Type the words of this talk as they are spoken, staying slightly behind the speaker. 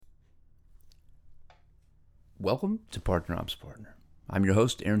Welcome to Partner Ops Partner. I'm your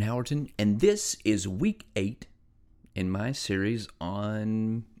host, Aaron Howerton, and this is week 8 in my series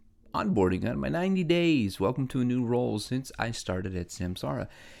on onboarding, on my 90 days. Welcome to a new role since I started at Samsara.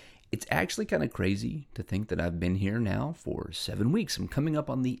 It's actually kind of crazy to think that I've been here now for 7 weeks. I'm coming up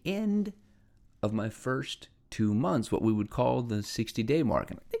on the end of my first 2 months, what we would call the 60-day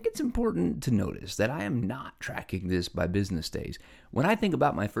mark. And I think it's important to notice that I am not tracking this by business days. When I think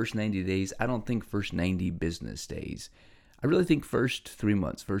about my first 90 days, I don't think first 90 business days. I really think first 3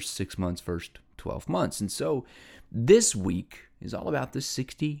 months, first 6 months, first 12 months. And so this week is all about the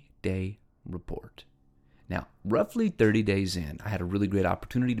 60-day report. Now, roughly 30 days in, I had a really great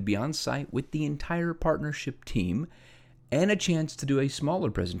opportunity to be on site with the entire partnership team and a chance to do a smaller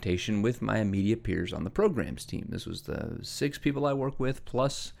presentation with my immediate peers on the programs team. This was the 6 people I work with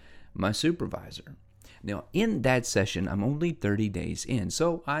plus my supervisor. Now, in that session, I'm only 30 days in,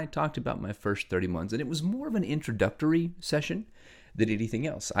 so I talked about my first 30 months, and it was more of an introductory session than anything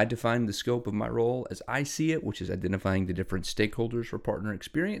else. I defined the scope of my role as I see it, which is identifying the different stakeholders for partner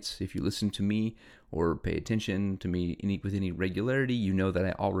experience. If you listen to me or pay attention to me with any regularity, you know that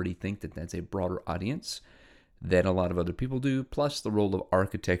I already think that that's a broader audience than a lot of other people do, plus the role of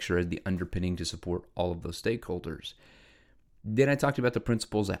architecture as the underpinning to support all of those stakeholders. Then I talked about the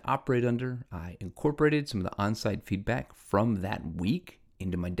principles I operate under. I incorporated some of the on-site feedback from that week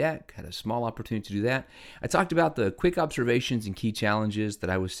into my deck, had a small opportunity to do that. I talked about the quick observations and key challenges that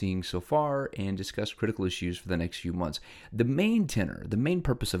I was seeing so far and discussed critical issues for the next few months. The main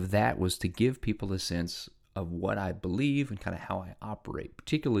purpose of that was to give people a sense of what I believe and kind of how I operate,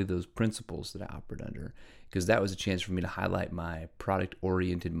 particularly those principles that I operate under, because that was a chance for me to highlight my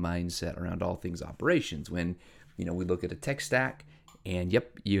product-oriented mindset around all things operations. When, we look at a tech stack and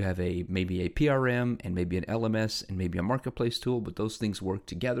you have maybe a PRM and maybe an LMS and maybe a marketplace tool, but those things work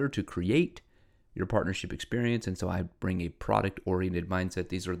together to create your partnership experience. And so I bring a product-oriented mindset.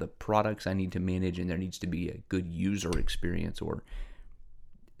 These are the products I need to manage, and there needs to be a good user experience or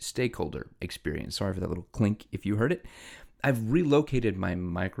stakeholder experience. Sorry for that little clink if you heard it. I've relocated my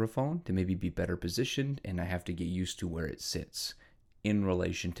microphone to maybe be better positioned, and I have to get used to where it sits in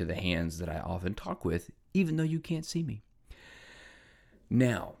relation to the hands that I often talk with, even though you can't see me.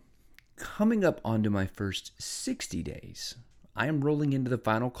 Now, coming up onto my first 60 days, I am rolling into the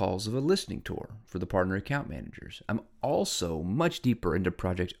final calls of a listening tour for the partner account managers. I'm also much deeper into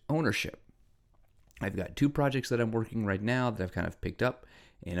project ownership. I've got 2 projects that I'm working right now that I've kind of picked up,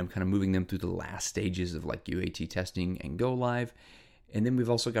 and I'm kind of moving them through the last stages of like UAT testing and go live. And then we've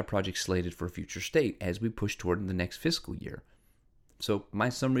also got projects slated for future state as we push toward the next fiscal year. So my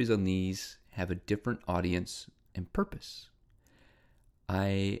summaries on these have a different audience and purpose.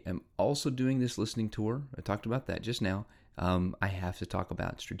 I am also doing this listening tour. I talked about that just now. I have to talk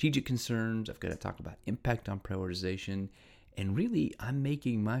about strategic concerns. I've got to talk about impact on prioritization. And really, I'm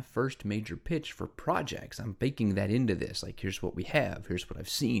making my first major pitch for projects. I'm baking that into this. Like, here's what we have. Here's what I've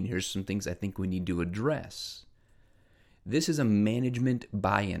seen. Here's some things I think we need to address. This is a management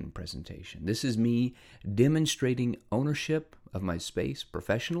buy-in presentation. This is me demonstrating ownership of my space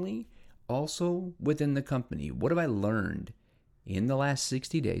professionally, also within the company. What have I learned in the last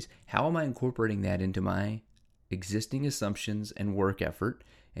 60 days? How am I incorporating that into my existing assumptions and work effort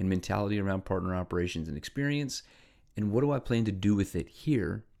and mentality around partner operations and experience? And what do I plan to do with it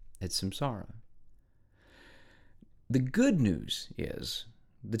here at Samsara? The good news is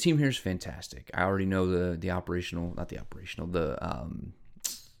the team here is fantastic. I already know the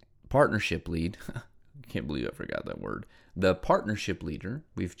partnership lead. I can't believe I forgot that word. The partnership leader.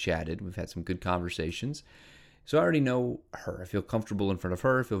 We've chatted. We've had some good conversations. So I already know her. I feel comfortable in front of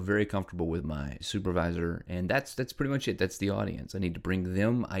her. I feel very comfortable with my supervisor. And that's pretty much it. That's the audience. I need to bring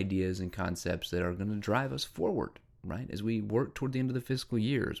them ideas and concepts that are going to drive us forward, right? As we work toward the end of the fiscal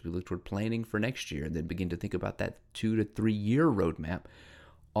year, as we look toward planning for next year, and then begin to think about that 2 to 3 year roadmap.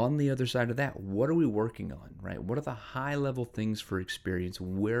 On the other side of that, what are we working on, right? What are the high level things for experience?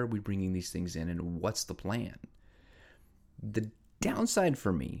 Where are we bringing these things in, and what's the plan? The downside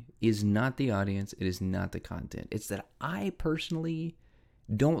for me is not the audience. It is not the content. It's that I personally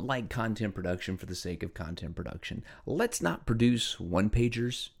don't like content production for the sake of content production. Let's not produce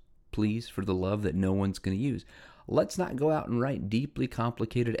one-pagers, please, for the love that no one's going to use. Let's not go out and write deeply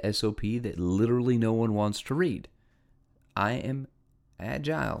complicated SOP that literally no one wants to read. I am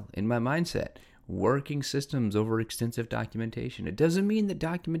agile in my mindset, working systems over extensive documentation. It doesn't mean that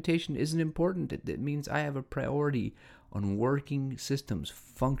documentation isn't important. It means I have a priority on working systems,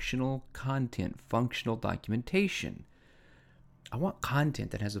 functional content, functional documentation. I want content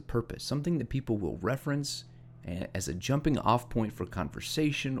that has a purpose, something that people will reference as a jumping off point for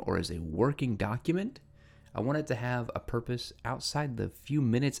conversation or as a working document. I want it to have a purpose outside the few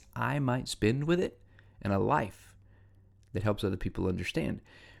minutes I might spend with it, and a life that helps other people understand.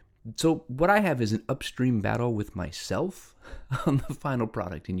 So what I have is an upstream battle with myself on the final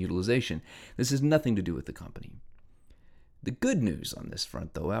product and utilization. This has nothing to do with the company. The good news on this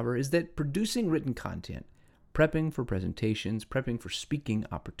front, though, however, is that producing written content, prepping for presentations, prepping for speaking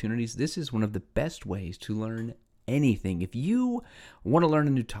opportunities, this is one of the best ways to learn anything. If you want to learn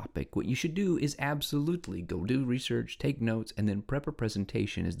a new topic, what you should do is absolutely go do research, take notes, and then prep a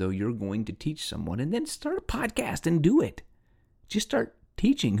presentation as though you're going to teach someone, and then start a podcast and do it. Just start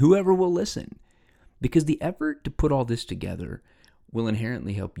teaching whoever will listen, because the effort to put all this together will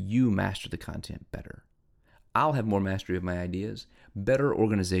inherently help you master the content better. I'll have more mastery of my ideas, better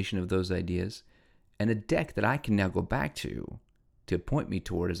organization of those ideas, and a deck that I can now go back to point me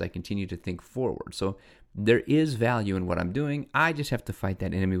toward as I continue to think forward. So there is value in what I'm doing. I just have to fight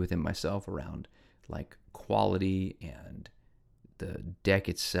that enemy within myself around like quality and the deck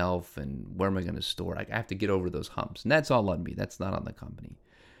itself and where am I going to store it. I have to get over those humps, and that's all on me. That's not on the company.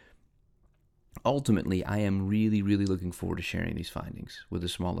 Ultimately, I am really, really looking forward to sharing these findings with a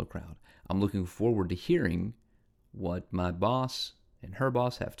smaller crowd. I'm looking forward to hearing what my boss and her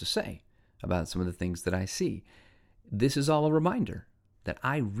boss have to say about some of the things that I see. This is all a reminder that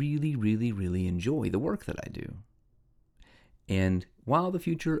I really, really, really enjoy the work that I do. And while the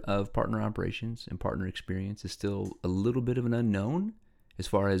future of partner operations and partner experience is still a little bit of an unknown as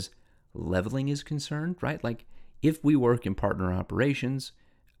far as leveling is concerned, right? Like if we work in partner operations,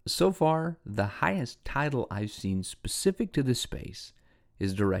 so far the highest title I've seen specific to this space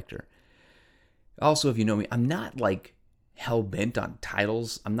is director. Also, if you know me, I'm not like hell-bent on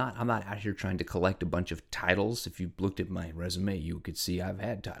titles. I'm not out here trying to collect a bunch of titles. If you looked at my resume, you could see I've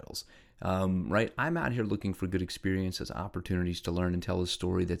had titles, right? I'm out here looking for good experiences, opportunities to learn and tell a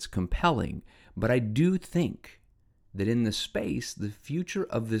story that's compelling. But I do think that in this space, the future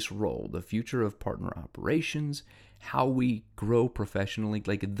of this role, the future of partner operations, how we grow professionally,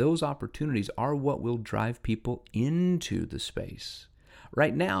 like those opportunities are what will drive people into the space.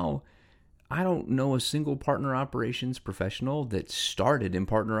 Right now, I don't know a single partner operations professional that started in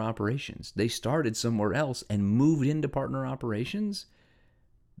partner operations. They started somewhere else and moved into partner operations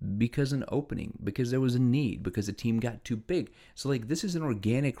because an opening, because there was a need, because the team got too big. So like this is an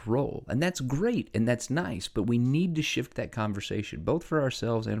organic role, and that's great and that's nice, but we need to shift that conversation both for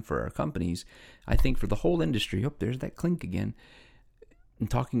ourselves and for our companies. I think for the whole industry. Oh, there's that clink again. I'm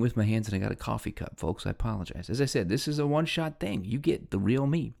talking with my hands and I got a coffee cup, folks. I apologize. As I said, this is a one-shot thing. You get the real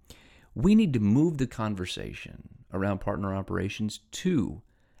me. We need to move the conversation around partner operations to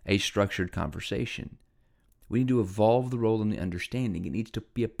a structured conversation. We need to evolve the role and the understanding. It needs to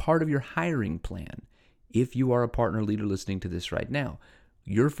be a part of your hiring plan. If you are a partner leader listening to this right now,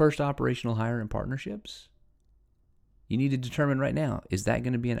 your first operational hire in partnerships, you need to determine right now, is that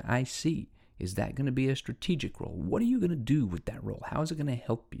going to be an IC? Is that going to be a strategic role? What are you going to do with that role? How is it going to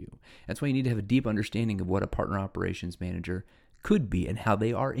help you? That's why you need to have a deep understanding of what a partner operations manager could be and how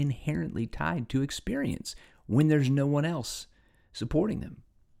they are inherently tied to experience when there's no one else supporting them.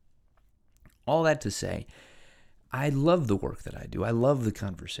 All that to say, I love the work that I do. I love the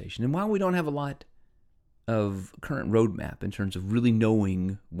conversation. And while we don't have a lot of current roadmap in terms of really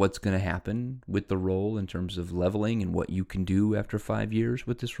knowing what's going to happen with the role in terms of leveling and what you can do after 5 years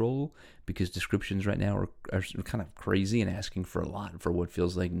with this role, because descriptions right now are kind of crazy and asking for a lot for what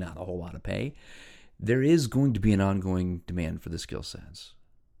feels like not a whole lot of pay, there is going to be an ongoing demand for the skill sets.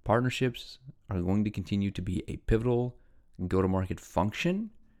 Partnerships are going to continue to be a pivotal go-to-market function.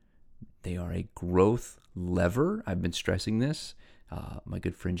 They are a growth lever. I've been stressing this. My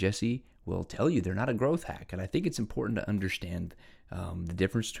good friend Jesse will tell you they're not a growth hack. And I think it's important to understand the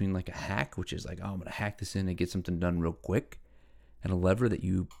difference between like a hack, which is like, oh, I'm going to hack this in and get something done real quick, and a lever that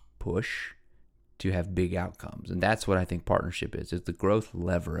you push to have big outcomes. And that's what I think partnership is. It's the growth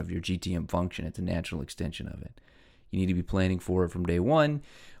lever of your GTM function. It's a natural extension of it. You need to be planning for it from day one.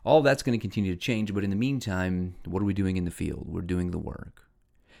 All that's going to continue to change. But in the meantime, what are we doing in the field? We're doing the work.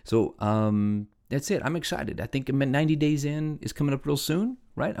 So that's it. I'm excited. I think 90 days in is coming up real soon,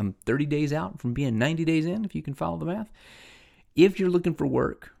 right? I'm 30 days out from being 90 days in, if you can follow the math. If you're looking for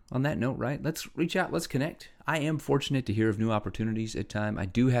work, on that note, right, let's reach out, let's connect. I am fortunate to hear of new opportunities at time. I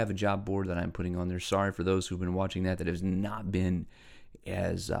do have a job board that I'm putting on there. Sorry for those who've been watching that has not been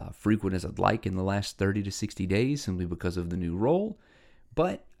as frequent as I'd like in the last 30 to 60 days, simply because of the new role.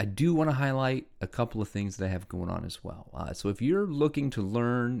 But I do want to highlight a couple of things that I have going on as well. So if you're looking to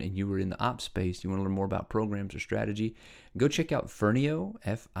learn and you were in the ops space, you want to learn more about programs or strategy, go check out Firneo,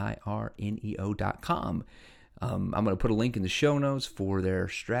 Firneo.com. I'm going to put a link in the show notes for their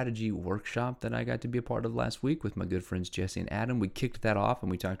strategy workshop that I got to be a part of last week with my good friends Jesse and Adam. We kicked that off and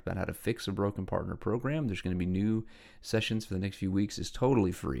we talked about how to fix a broken partner program. There's going to be new sessions for the next few weeks. It's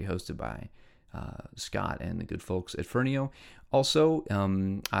totally free, hosted by Scott and the good folks at Fernio. Also,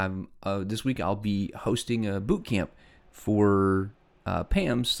 this week I'll be hosting a boot camp for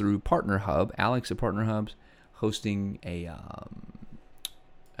PAMs through Partner Hub. Alex at Partner Hub's hosting a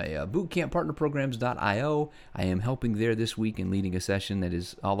bootcamp, partnerprograms.io. I am helping there this week and leading a session that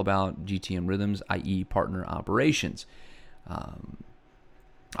is all about GTM rhythms, i.e. partner operations.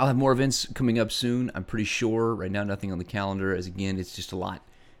 I'll have more events coming up soon, I'm pretty sure. Right now, nothing on the calendar, as again, it's just a lot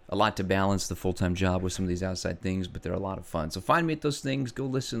to balance the full-time job with some of these outside things, but they're a lot of fun. So find me at those things. Go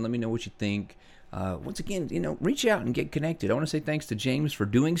listen. Let me know what you think. Once again, reach out and get connected. I want to say thanks to James for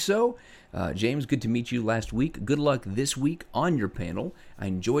doing so. James, good to meet you last week. Good luck this week on your panel. I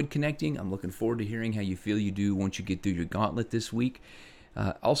enjoyed connecting. I'm looking forward to hearing how you feel you do once you get through your gauntlet this week.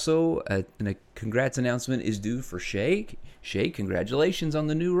 Also, a congrats announcement is due for Shay. Shay, congratulations on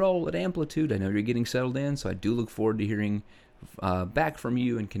the new role at Amplitude. I know you're getting settled in, so I do look forward to hearing back from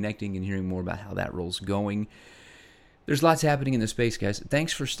you and connecting and hearing more about how that role's going. There's lots happening in the space, guys.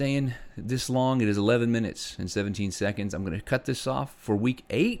 Thanks for staying this long. It is 11 minutes and 17 seconds. I'm going to cut this off for week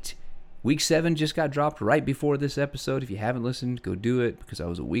 8. Week 7 just got dropped right before this episode. If you haven't listened, go do it, because I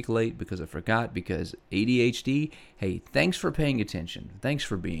was a week late, because I forgot, because ADHD. Hey, thanks for paying attention. Thanks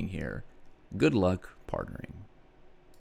for being here. Good luck partnering.